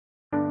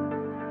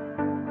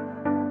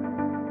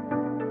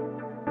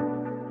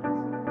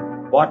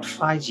what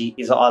 5G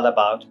is all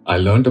about. I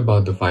learned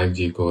about the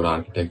 5G core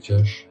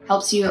architecture.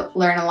 Helps you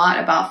learn a lot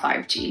about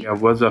 5G.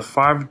 What the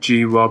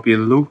 5G will be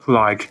look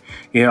like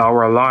in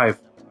our life.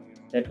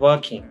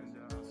 Networking,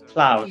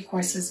 cloud. The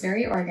course was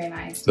very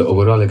organized. The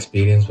overall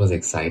experience was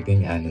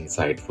exciting and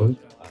insightful.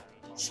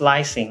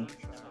 Slicing,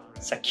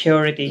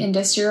 security. The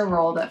industrial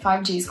role that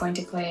 5G is going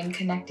to play in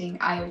connecting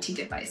IoT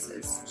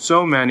devices.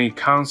 So many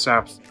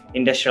concepts.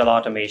 Industrial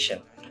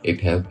automation. It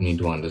helped me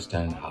to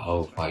understand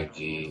how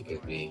 5G is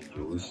being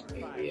used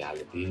in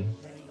reality.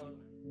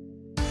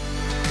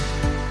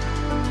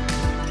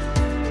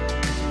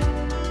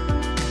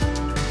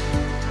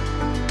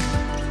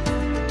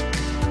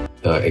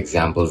 The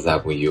examples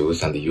that were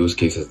used and the use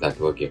cases that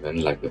were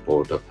given, like the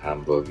Port of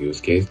Hamburg use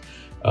case,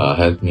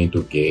 helped me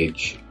to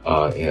gauge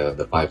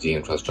the 5G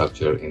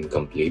infrastructure in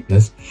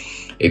completeness.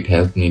 It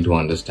helped me to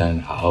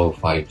understand how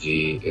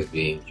 5G is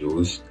being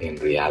used in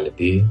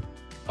reality.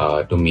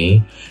 To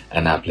me,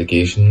 an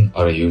application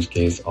or a use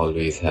case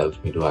always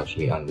helps me to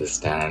actually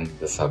understand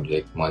the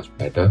subject much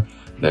better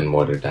than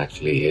what it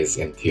actually is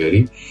in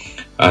theory.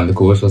 And the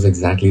course was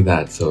exactly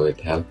that. So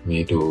it helped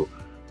me to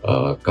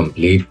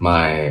complete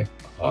my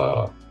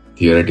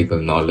theoretical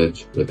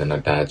knowledge with an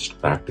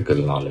attached practical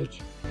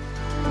knowledge.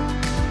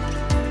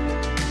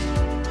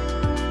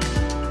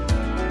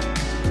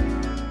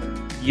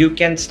 You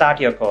can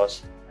start your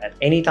course at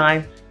any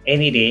time,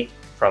 any day,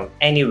 from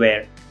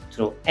anywhere,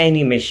 through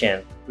any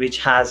machine which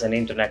has an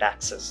internet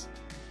access.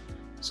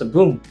 So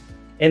boom,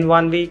 in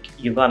 1 week,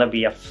 you're gonna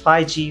be a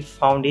 5G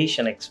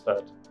foundation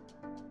expert.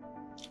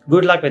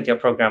 Good luck with your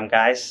program,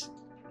 guys.